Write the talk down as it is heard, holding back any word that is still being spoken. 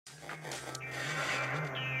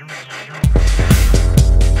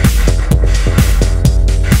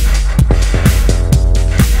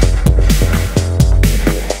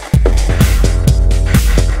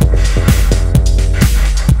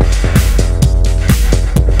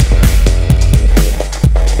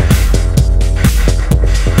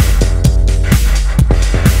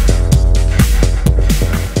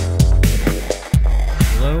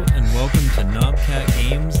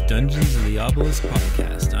Obelisk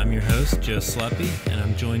podcast. I'm your host, Joe Sleppy, and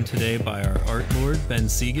I'm joined today by our art lord, Ben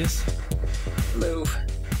Segas. Hello.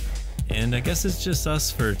 And I guess it's just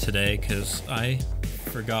us for today because I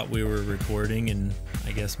forgot we were recording and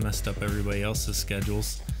I guess messed up everybody else's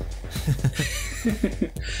schedules.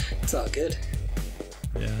 It's all good.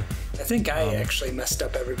 Yeah. I think I actually messed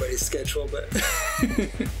up everybody's schedule, but...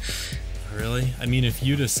 Really? I mean, if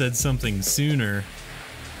you'd have said something sooner,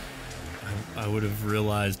 I would have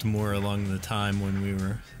realized more along the time when we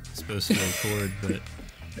were supposed to record, but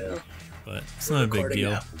yeah. But it's not a big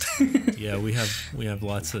deal. Yeah, we have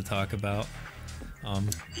lots to talk about.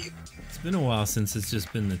 It's been a while since it's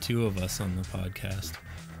just been the two of us on the podcast.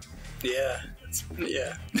 Yeah.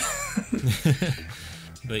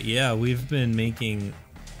 But yeah, we've been making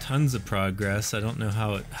tons of progress. I don't know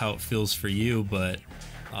how it feels for you, but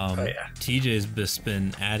TJ's just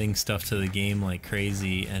been adding stuff to the game like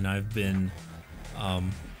crazy, and I've been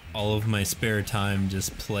all of my spare time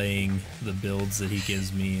just playing the builds that he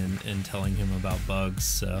gives me and telling him about bugs,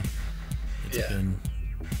 so it's been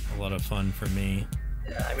a lot of fun for me.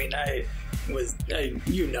 Yeah, I mean, I was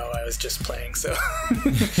just playing, so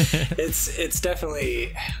it's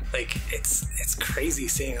definitely like it's crazy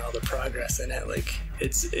seeing all the progress in it. Like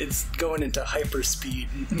it's going into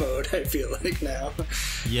hyperspeed mode, I feel like now.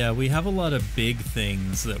 Yeah, we have a lot of big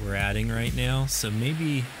things that we're adding right now, so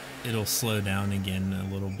maybe it'll slow down again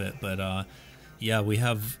a little bit, but yeah, we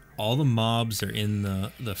have all the mobs are in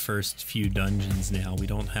the first few dungeons now. We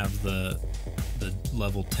don't have the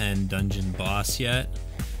level 10 dungeon boss yet,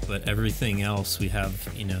 but everything else we have.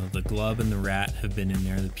 You know, the glub and the rat have been in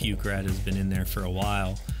there, the puke rat has been in there for a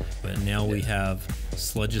while, but now we have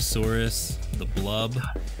Sludgeosaurus, the blub,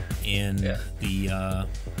 and the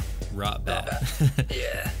rot bat.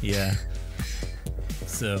 Yeah.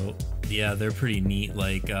 So yeah, they're pretty neat.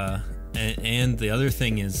 Like and the other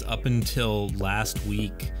thing is, up until last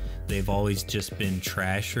week they've always just been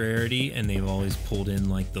trash rarity, and they've always pulled in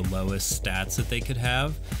like the lowest stats that they could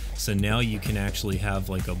have. So now you can actually have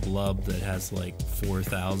like a blub that has like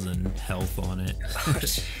 4,000 health on it.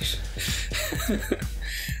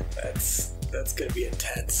 That's gonna be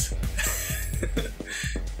intense.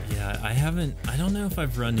 Yeah, I don't know if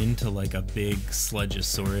I've run into like a big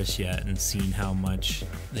Sludgeosaurus yet and seen how much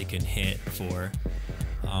they can hit for.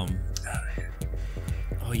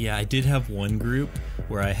 Oh yeah, I did have one group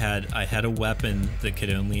where I had a weapon that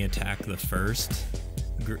could only attack the first,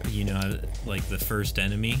 like the first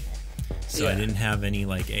enemy. So I didn't have any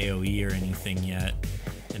like AoE or anything yet,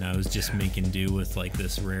 and I was just making do with like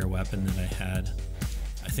this rare weapon that I had.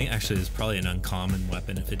 I think actually it's probably an uncommon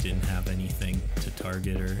weapon if it didn't have anything to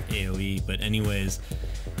target or AoE. But anyways,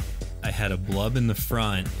 I had a blub in the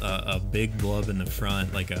front, a big blub in the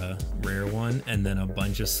front, like a rare one, and then a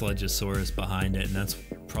bunch of Sludgeosaurus behind it, and that's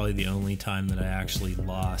probably the only time that I actually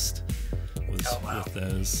lost was with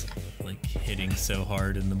those, like hitting so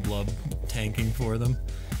hard and the blub tanking for them.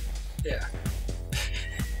 Yeah.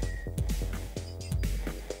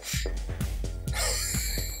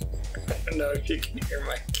 I don't know if you can hear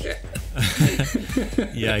my cat.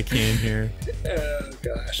 Yeah, I can hear. Oh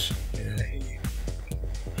gosh. Yeah.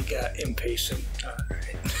 He got impatient. All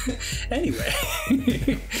right. Anyway.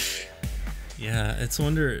 Yeah, it's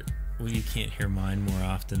wonder. Well, you can't hear mine more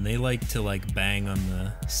often. They like to like bang on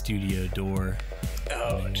the studio door.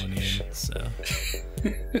 Oh, so.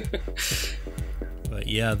 But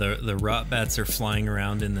yeah, the rot bats are flying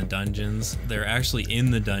around in the dungeons. They're actually in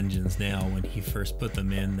the dungeons now. When he first put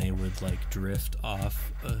them in, they would like drift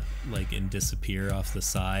off, like and disappear off the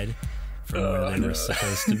side from where they were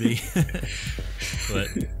supposed to be. But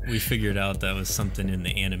we figured out that was something in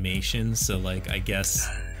the animation. So like, I guess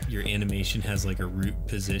your animation has like a root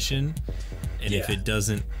position, and if it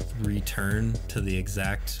doesn't return to the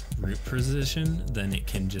exact root position, then it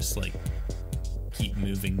can just like keep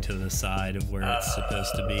moving to the side of where it's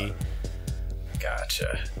supposed to be.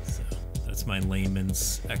 Gotcha. So that's my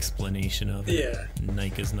layman's explanation of it. Yeah.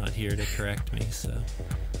 Nika's not here to correct me, so.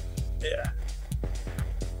 Yeah.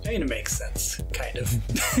 I mean, it makes sense, kind of.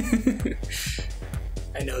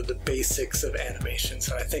 I know the basics of animation,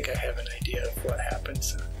 so I think I have an idea of what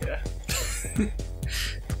happens. So, yeah.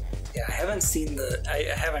 Yeah, I haven't seen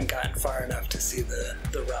I haven't gotten far enough to see the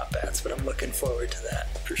rot bats, but I'm looking forward to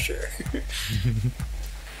that for sure.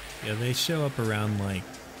 Yeah, they show up around like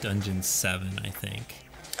Dungeon 7, I think.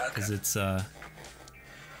 Because it's,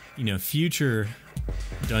 future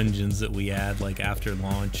dungeons that we add, like after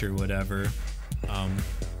launch or whatever,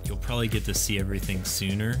 you'll probably get to see everything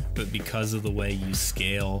sooner. But because of the way you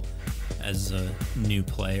scale as a new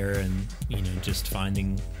player and, just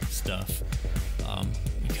finding stuff,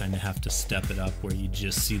 you kind of have to step it up where you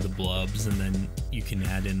just see the blubs, and then you can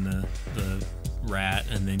add in the rat,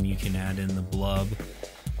 and then you can add in the blub.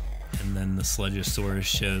 And then the Sledgosaurus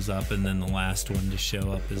shows up, and then the last one to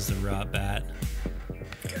show up is the rot bat.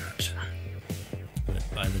 Gotcha. But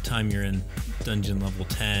by the time you're in dungeon level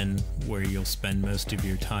 10, where you'll spend most of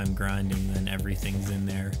your time grinding, then everything's in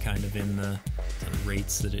there, kind of in the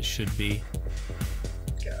rates that it should be.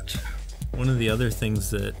 Gotcha. One of the other things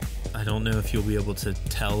that I don't know if you'll be able to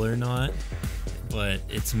tell or not, but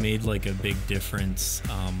it's made like a big difference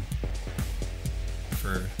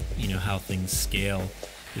for how things scale,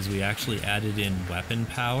 is we actually added in weapon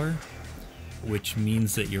power, which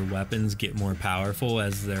means that your weapons get more powerful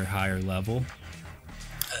as they're higher level.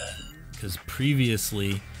 Because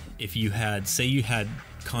previously, if you had, say you had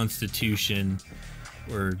Constitution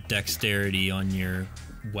or Dexterity on your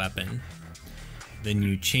weapon, then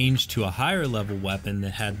you changed to a higher level weapon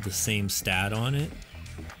that had the same stat on it.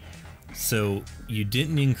 So you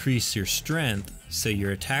didn't increase your strength, so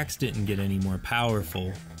your attacks didn't get any more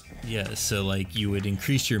powerful. Yeah, so like you would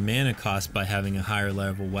increase your mana cost by having a higher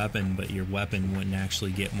level weapon, but your weapon wouldn't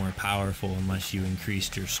actually get more powerful unless you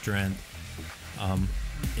increased your strength.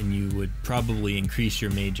 And you would probably increase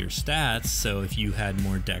your major stats, so if you had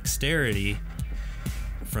more dexterity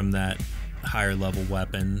from that higher level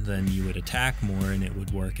weapon, then you would attack more and it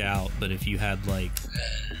would work out. But if you had like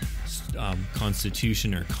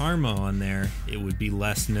Constitution or Karma on there, it would be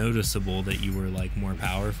less noticeable that you were like more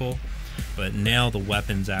powerful. But now the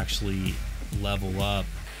weapons actually level up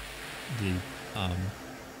the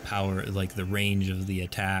power, like the range of the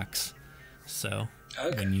attacks. So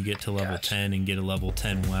when you get to level 10 and get a level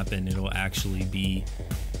 10 weapon, it'll actually be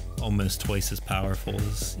almost twice as powerful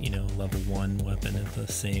as, level 1 weapon at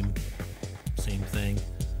the same thing.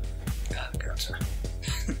 Gotcha.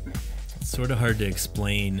 It's sort of hard to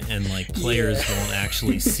explain, and like players won't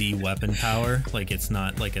actually see weapon power. Like it's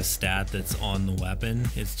not like a stat that's on the weapon.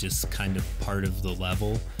 It's just kind of part of the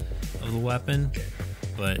level of the weapon.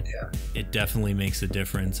 But it definitely makes a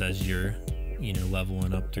difference as you're,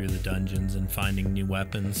 leveling up through the dungeons and finding new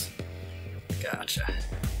weapons. Gotcha.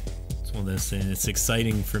 It's one of those things. It's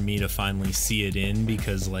exciting for me to finally see it in,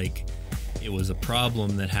 because like it was a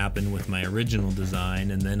problem that happened with my original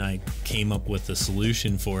design, and then I came up with a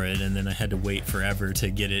solution for it, and then I had to wait forever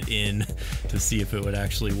to get it in to see if it would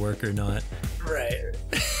actually work or not. Right.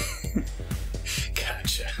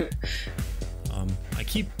 Gotcha.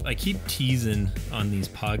 I keep teasing on these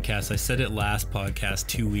podcasts. I said it last podcast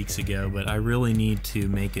 2 weeks ago, but I really need to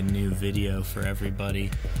make a new video for everybody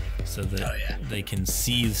so that they can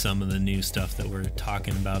see some of the new stuff that we're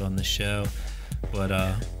talking about on the show.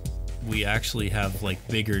 But we actually have like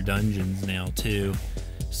bigger dungeons now too,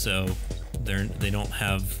 so they don't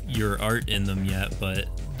have your art in them yet, but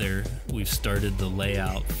we've started the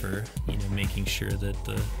layout for making sure that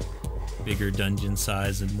the bigger dungeon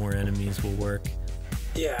size and more enemies will work.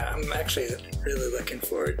 Yeah, I'm actually really looking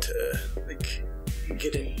forward to like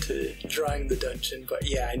getting to drawing the dungeon. But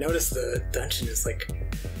yeah, I noticed the dungeon is like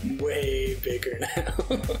way bigger now.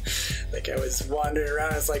 Like I was wandering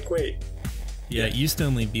around, I was like, wait. Yeah, it used to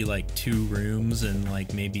only be like 2 rooms and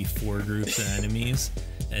like maybe 4 groups of enemies,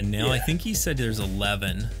 and now I think he said there's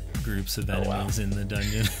 11 groups of enemies in the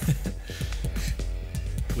dungeon.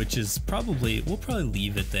 Which is we'll probably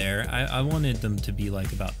leave it there. I wanted them to be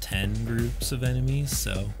like about 10 groups of enemies,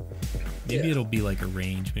 so maybe it'll be like a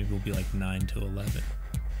range. Maybe it'll be like 9 to 11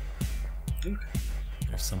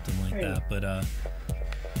 or something like that. But a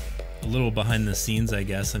little behind the scenes, I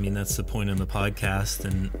guess. I mean, that's the point of the podcast,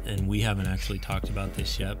 and we haven't actually talked about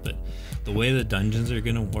this yet, but the way the dungeons are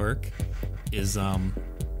gonna work is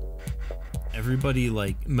everybody,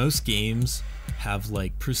 like most games, have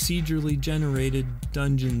like procedurally generated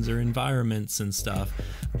dungeons or environments and stuff,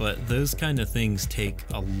 but those kind of things take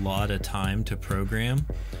a lot of time to program,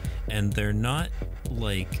 and they're not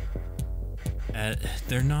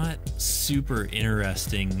super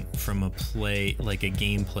interesting from a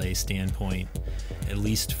gameplay standpoint, at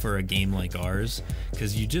least for a game like ours,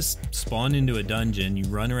 because you just spawn into a dungeon, you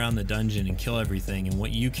run around the dungeon and kill everything, and what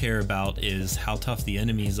you care about is how tough the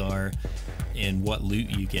enemies are and what loot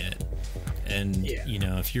you get. And Yeah. you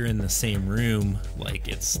know, if you're in the same room, like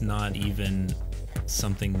it's not even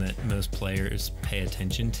something that most players pay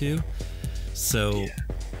attention to. So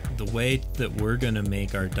the way that we're gonna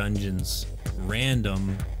make our dungeons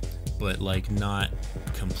random, but like not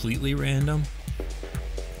completely random,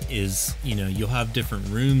 is, you know, you'll have different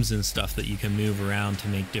rooms and stuff that you can move around to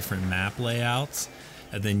make different map layouts,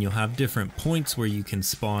 and then you'll have different points where you can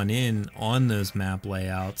spawn in on those map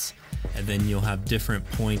layouts, and then you'll have different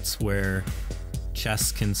points where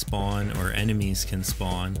chests can spawn or enemies can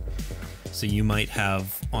spawn. So you might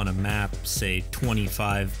have on a map, say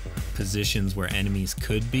 25 positions where enemies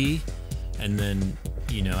could be, and then,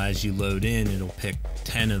 you know, as you load in, it'll pick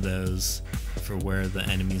 10 of those for where the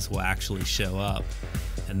enemies will actually show up.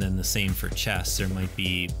 And then the same for chests. There might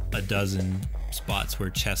be a dozen spots where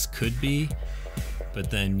chests could be, but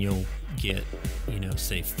then you'll get, you know,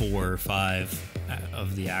 say 4 or 5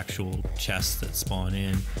 of the actual chests that spawn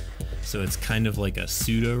in. So it's kind of like a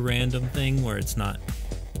pseudo random thing where it's not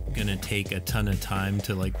gonna take a ton of time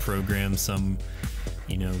to like program some,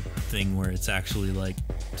 you know, thing where it's actually like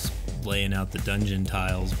laying out the dungeon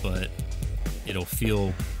tiles, but it'll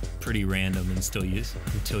feel pretty random until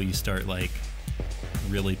you start like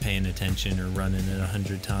really paying attention or running it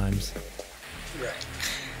 100 times. Right.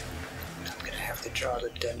 I'm gonna have to draw the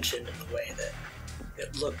dungeon in a way that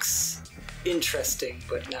it looks interesting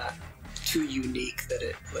but not too unique that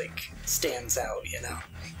it like stands out, you know?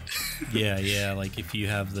 Yeah, like if you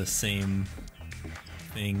have the same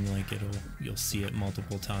thing, like you'll see it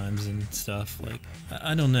multiple times and stuff. Like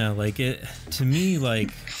I don't know, like it to me,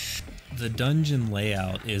 like the dungeon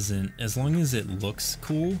layout isn't, as long as it looks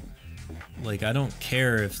cool, like I don't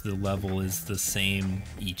care if the level is the same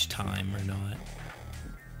each time or not.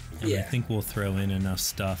 And I think we'll throw in enough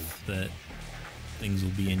stuff that things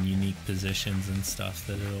will be in unique positions and stuff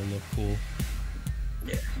that it'll look cool.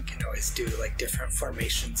 Yeah, you can always do like different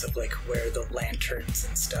formations of like where the lanterns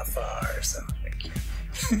and stuff are, so like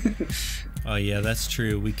Oh yeah, that's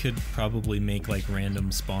true. We could probably make like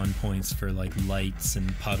random spawn points for like lights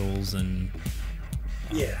and puddles and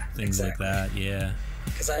things like that. Yeah.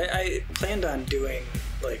 Because I planned on doing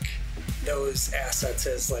like those assets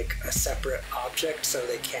as like a separate object so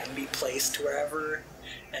they can be placed wherever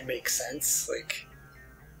and make sense, like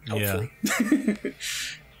hopefully.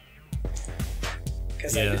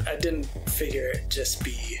 Because I didn't figure it'd just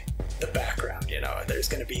be the background, you know. There's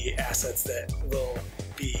going to be assets that will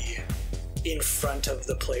be in front of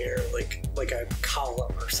the player, like a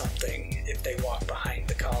column or something if they walk behind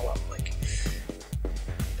the column, like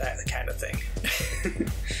that kind of thing.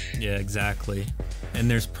 Yeah, exactly. And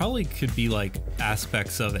there's probably could be like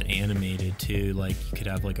aspects of it animated too, like you could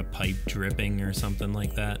have like a pipe dripping or something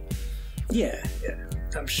like that. Yeah,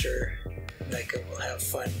 I'm sure Nika will have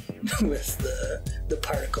fun with the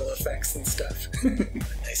particle effects and stuff.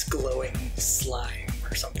 Nice glowing slime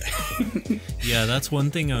or something. Yeah, that's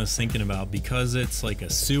one thing I was thinking about, because it's like a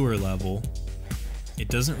sewer level. It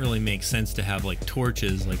doesn't really make sense to have like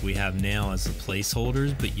torches like we have now as the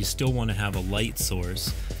placeholders, but you still want to have a light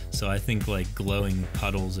source. So I think like glowing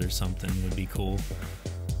puddles or something would be cool.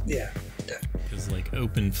 Yeah, definitely. Because like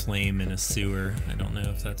open flame in a sewer, I don't know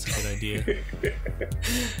if that's a good idea.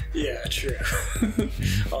 Yeah, true.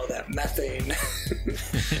 All that methane.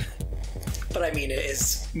 But I mean, it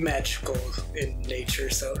is magical in nature,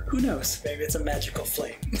 so who knows? Maybe it's a magical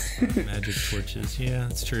flame. Magic torches, yeah,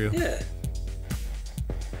 that's true. Yeah.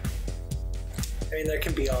 I mean, there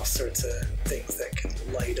can be all sorts of things that can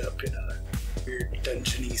light up in a weird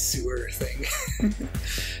dungeony sewer thing.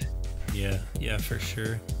 Yeah, for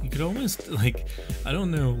sure. You could almost, like, I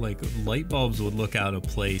don't know, like, light bulbs would look out of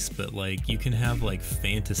place, but, like, you can have, like,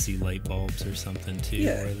 fantasy light bulbs or something, too,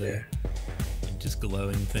 where they're like, just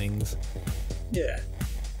glowing things. Yeah.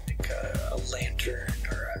 Like a lantern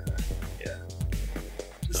or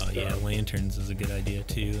yeah, lanterns is a good idea,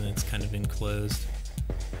 too, and it's kind of enclosed.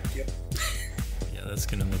 Yep. Yeah, that's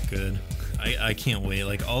gonna look good. I can't wait.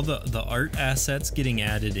 Like, all the art assets getting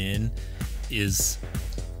added in is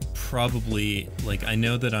probably, like, I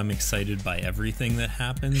know that I'm excited by everything that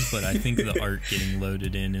happens, but I think the art getting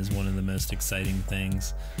loaded in is one of the most exciting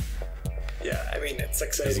things. Yeah, I mean, it's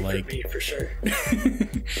exciting, like, for me, for sure.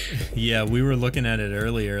 Yeah, we were looking at it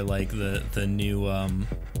earlier, like the new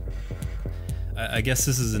I guess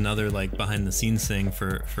this is another like behind the scenes thing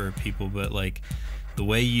for people, but like the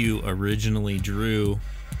way you originally drew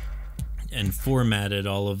and formatted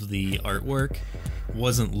all of the artwork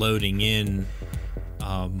wasn't loading in,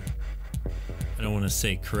 I don't want to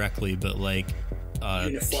say correctly, but like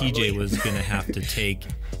TJ was gonna have to take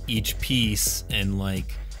each piece and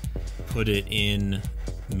like put it in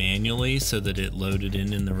manually so that it loaded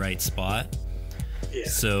in the right spot. Yeah.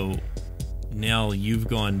 So now you've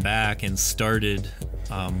gone back and started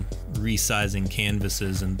resizing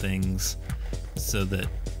canvases and things so that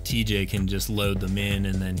TJ can just load them in,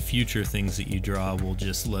 and then future things that you draw will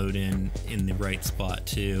just load in the right spot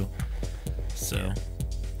too. So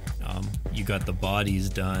you got the bodies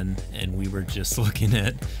done, and we were just looking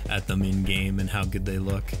at them in game and how good they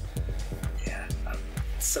look. Yeah, I'm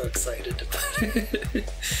so excited about it.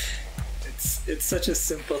 It's such a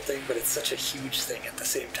simple thing, but it's such a huge thing at the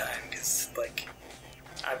same time, because like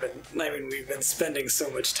we've been spending so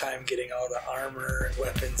much time getting all the armor and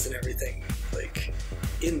weapons and everything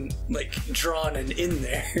drawn and in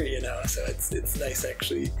there, you know. So it's nice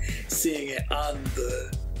actually seeing it on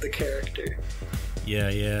the character.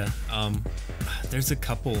 Yeah. There's a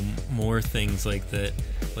couple more things like that.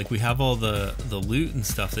 Like we have all the loot and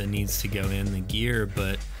stuff that needs to go in the gear,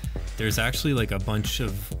 but there's actually like a bunch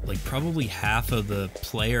of, like, probably half of the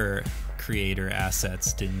player creator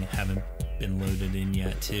assets haven't been loaded in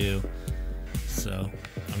yet too. So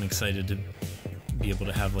I'm excited to be able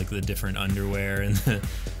to have like the different underwear and the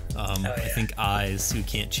I think eyes. We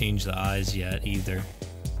can't change the eyes yet either.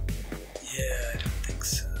 Yeah, I don't think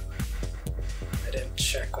so. I didn't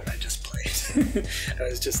check when I just played. I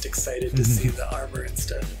was just excited to see the armor and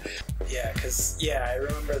stuff. Yeah, because I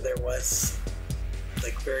remember there was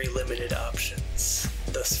like very limited options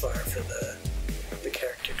thus far for the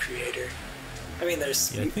character creator. I mean,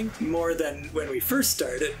 there's more than when we first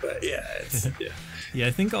started, but it's Yeah,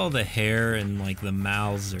 I think all the hair and like the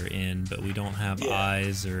mouths are in, but we don't have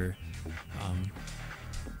eyes or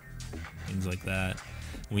things like that.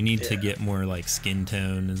 We need to get more like skin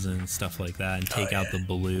tones and stuff like that, and take out the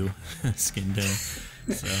blue skin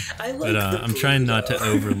tone. So, I'm trying not to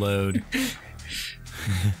overload.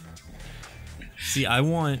 See, I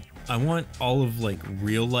want all of like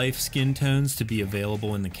real life skin tones to be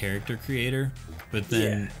available in the character creator, but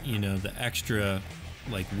then the extra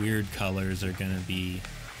like weird colors are gonna be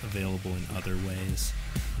available in other ways.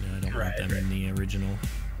 I don't want them in the original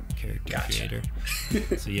character creator.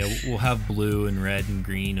 So we'll have blue and red and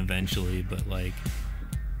green eventually, but like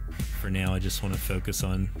for now I just want to focus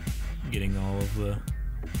on getting all of the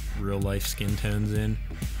real life skin tones in.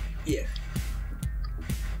 Yeah,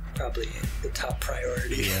 probably the top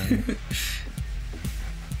priority.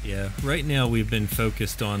 Yeah, right now we've been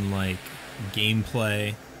focused on like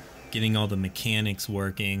gameplay, getting all the mechanics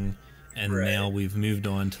working, and now we've moved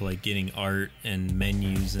on to like getting art and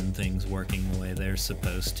menus and things working the way they're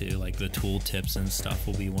supposed to. Like the tool tips and stuff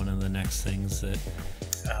will be one of the next things that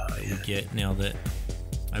we get. Now that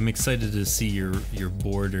I'm excited to see your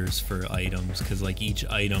borders for items, because like each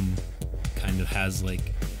item kind of has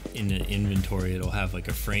like in the inventory, it'll have like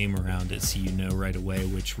a frame around it, so you know right away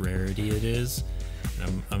which rarity it is.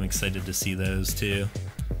 And I'm excited to see those too.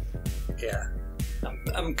 Yeah,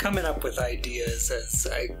 I'm coming up with ideas as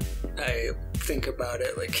I think about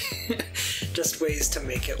it, like just ways to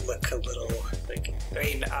make it look a little like, I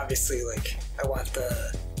mean, obviously like I want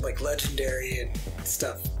the like legendary and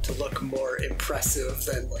stuff to look more impressive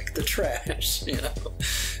than like the trash, you know.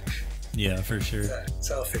 Yeah, for sure.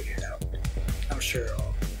 So I'll figure it out. I'm sure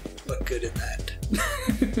I'll look good in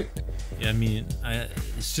that. Yeah, I mean,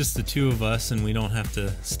 it's just the two of us, and we don't have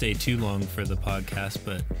to stay too long for the podcast,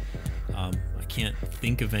 but I can't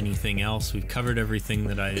think of anything else. We've covered everything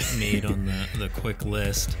that I made on the quick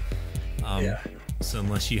list. So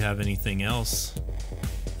unless you have anything else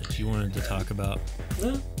that you wanted to talk about.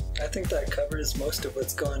 No, I think that covers most of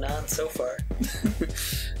what's going on so far.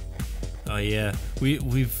 Oh yeah,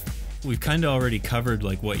 we've kind of already covered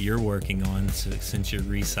like what you're working on, since you're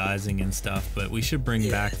resizing and stuff, but we should bring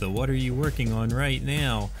back the what are you working on right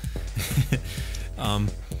now.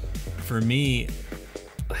 For me,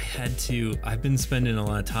 I've been spending a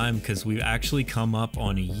lot of time, because we've actually come up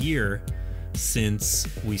on a year since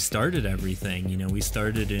we started everything. You know, we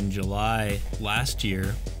started in July last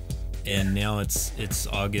year, and now it's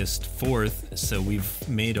August 4th, so we've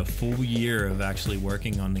made a full year of actually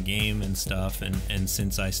working on the game and stuff, and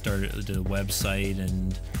since I started the website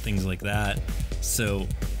and things like that. So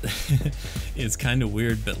it's kind of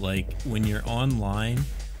weird, but like when you're online,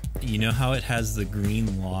 you know how it has the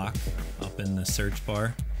green lock up in the search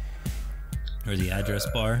bar or the address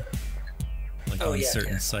bar, like on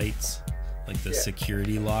certain sites, like the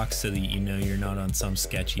security lock, so that you know you're not on some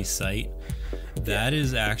sketchy site. That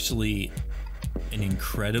is actually an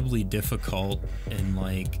incredibly difficult and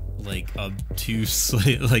like obtuse,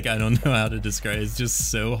 like I don't know how to describe it. It's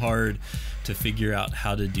just so hard to figure out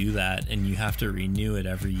how to do that, and you have to renew it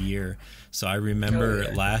every year. So I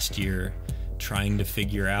remember last year trying to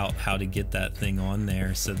figure out how to get that thing on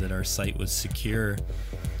there so that our site was secure.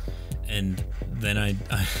 and then I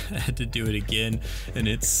had to do it again, and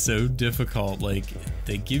it's so difficult. Like,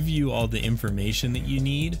 they give you all the information that you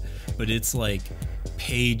need, but it's like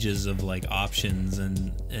pages of like options,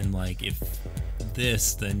 and like, if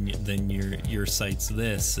this, then your site's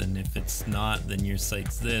this, and if it's not, then your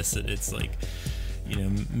site's this. And it's like, you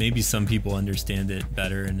know, maybe some people understand it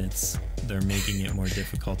better, and they're making it more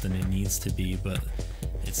difficult than it needs to be, but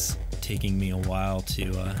it's taking me a while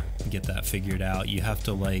to get that figured out. You have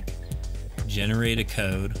to like generate a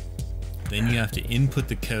code, then you have to input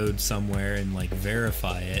the code somewhere and like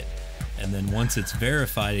verify it, and then once it's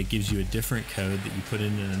verified, it gives you a different code that you put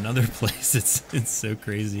in another place. It's so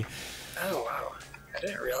crazy. Oh wow, I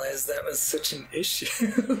didn't realize that was such an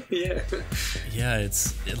issue. Yeah,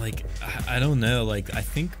 it's like, I don't know, like, I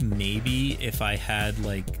think maybe if I had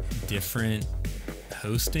like different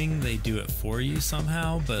hosting, they do it for you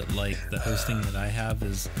somehow, but like the hosting that I have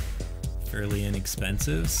is fairly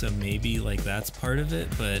inexpensive, so maybe like that's part of it,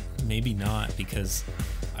 but maybe not, because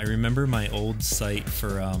I remember my old site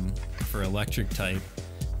for Electric Type,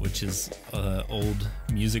 which is an old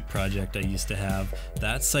music project I used to have.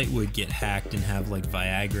 That site would get hacked and have like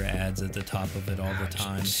Viagra ads at the top of it all the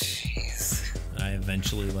time. Jeez. I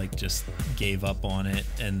eventually like just gave up on it,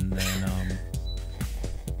 and then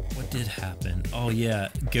what did happen? Oh yeah,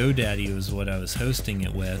 GoDaddy was what I was hosting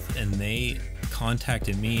it with, and they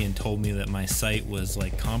contacted me and told me that my site was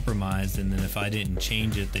like compromised, and then if I didn't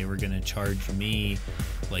change it, they were going to charge me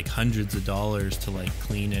like hundreds of dollars to like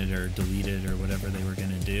clean it or delete it or whatever they were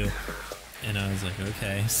going to do. And I was like,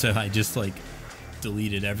 okay. So I just like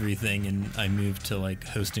deleted everything, and I moved to like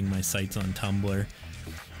hosting my sites on Tumblr.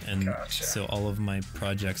 And Gotcha. So all of my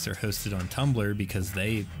projects are hosted on Tumblr, because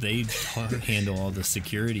they handle all the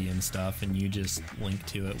security and stuff, and you just link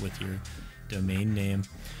to it with your domain name.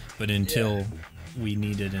 But until we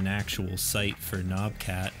needed an actual site for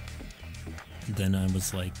Knobcat, then I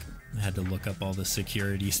was like, had to look up all the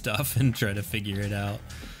security stuff and try to figure it out.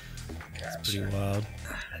 Gotcha. It's pretty wild.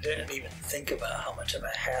 I didn't even think about how much of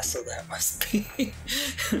a hassle that must be.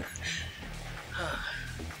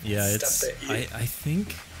 Yeah, it's I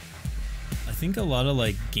think a lot of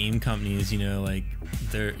like game companies, you know, like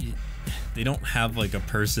they don't have like a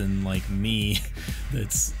person like me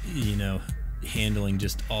that's, you know, handling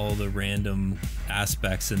just all the random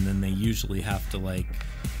aspects, and then they usually have to like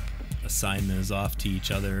assign those off to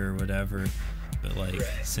each other or whatever. But like,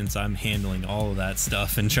 since I'm handling all of that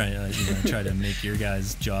stuff and trying to, you know, try to make your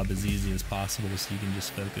guys' job as easy as possible, so you can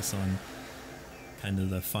just focus on kind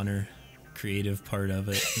of the funner, creative part of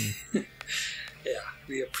it. Yeah,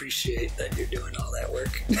 we appreciate that you're doing all that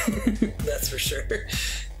work. That's for sure.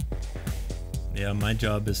 Yeah, my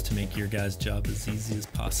job is to make your guys' job as easy as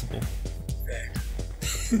possible.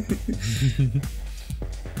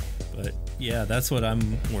 But yeah, that's what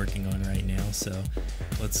I'm working on right now. So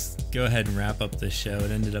let's go ahead and wrap up this show.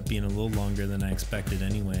 It ended up being a little longer than I expected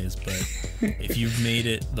anyways, but if you've made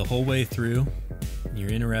it the whole way through, you're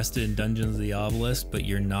interested in Dungeons of the Obelisk, but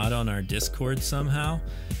you're not on our Discord somehow,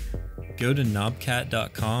 go to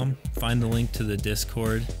knobcat.com, find the link to the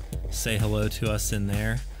Discord, say hello to us in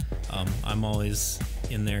there. I'm always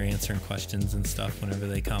in there answering questions and stuff whenever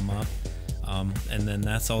they come up. And then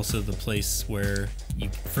that's also the place where you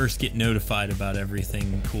first get notified about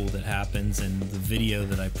everything cool that happens, and the video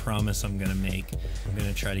that I promise I'm going to make. I'm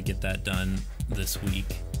going to try to get that done this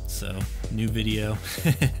week. So, new video,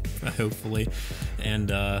 hopefully.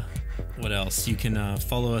 And what else? You can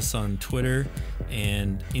follow us on Twitter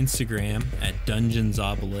and Instagram at Dungeons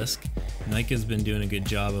Obelisk. Micah's been doing a good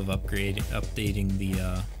job of updating the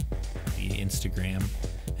Instagram,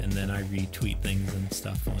 and then I retweet things and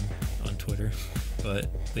stuff on Twitter.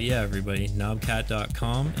 But yeah, everybody,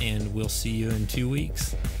 knobcat.com, and we'll see you in 2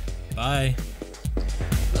 weeks. Bye.